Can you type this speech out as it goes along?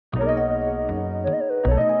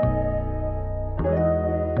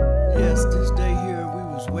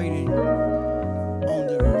who's waiting on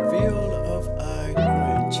the reveal of our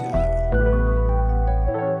grandchild.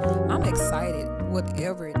 I'm excited,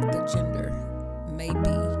 whatever the gender may be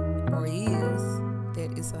or is,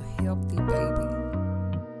 that is a healthy baby.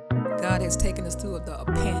 God has taken us through the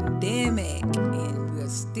pandemic and we're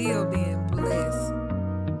still being blessed.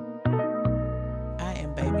 I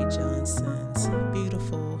am Baby Johnson's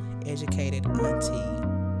beautiful, educated auntie.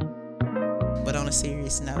 But on a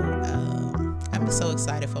serious note, I'm so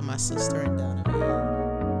excited for my sister and Donovan.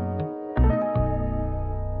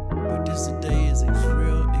 But this today is a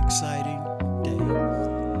real exciting day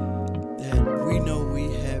that we know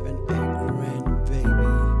we having a grandbaby.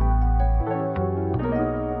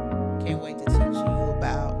 Can't wait to teach you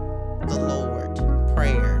about the Lord,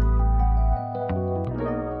 prayer.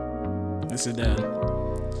 It's your dad.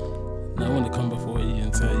 Now I want to come before you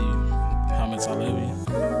and tell you how much I love you,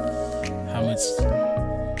 how much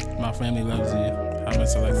my family loves you, how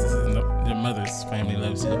much Alexis and your mother's family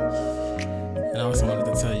loves you. And I also wanted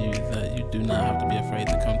to tell you that you do not have to be afraid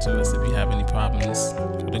to come to us if you have any problems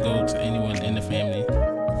or to go to anyone in the family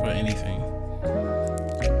for anything.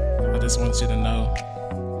 I just want you to know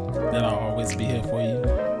that I'll always be here for you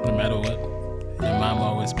no matter what. Your mom will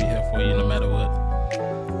always be here for you no matter what.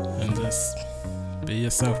 And just be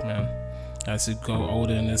yourself, man. As you go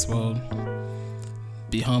older in this world,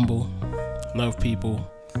 be humble, love people,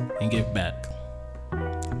 and give back.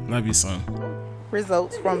 Love you, son.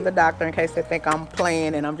 Results from the doctor in case they think I'm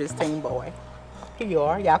playing and I'm just teen boy. Here you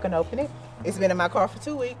are. Y'all can open it. It's been in my car for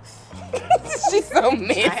 2 weeks. She's so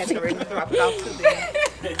messy. I had to really drop it off to them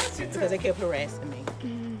because they kept harassing me.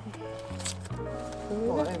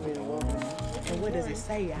 Oh, that mean a woman. And what does it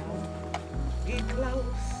say, y'all? Get close.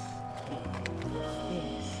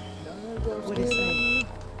 Yes. What it say?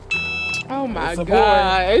 Oh my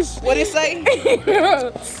gosh. What it say?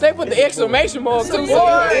 They put the exclamation mark too.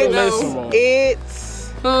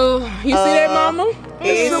 It's. You see that, mama?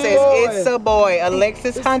 It says it's a boy,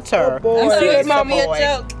 Alexis Hunter. You see that, mama? It's a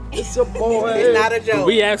joke. It's a boy. It's not a joke.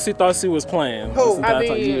 We actually thought she was playing. Who? This entire I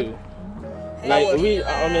time, mean- you. Like, I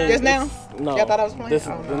mean. Just now? No. Y'all thought I was playing? This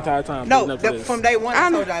Oh, no. the entire time. No, leading up to this. from day one I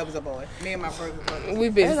told y'all it was a boy. Me and my brother.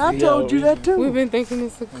 We've been. I told you that too. We've been thinking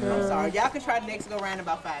it's a I'm girl. sorry. Y'all can try next go around in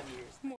about 5 years.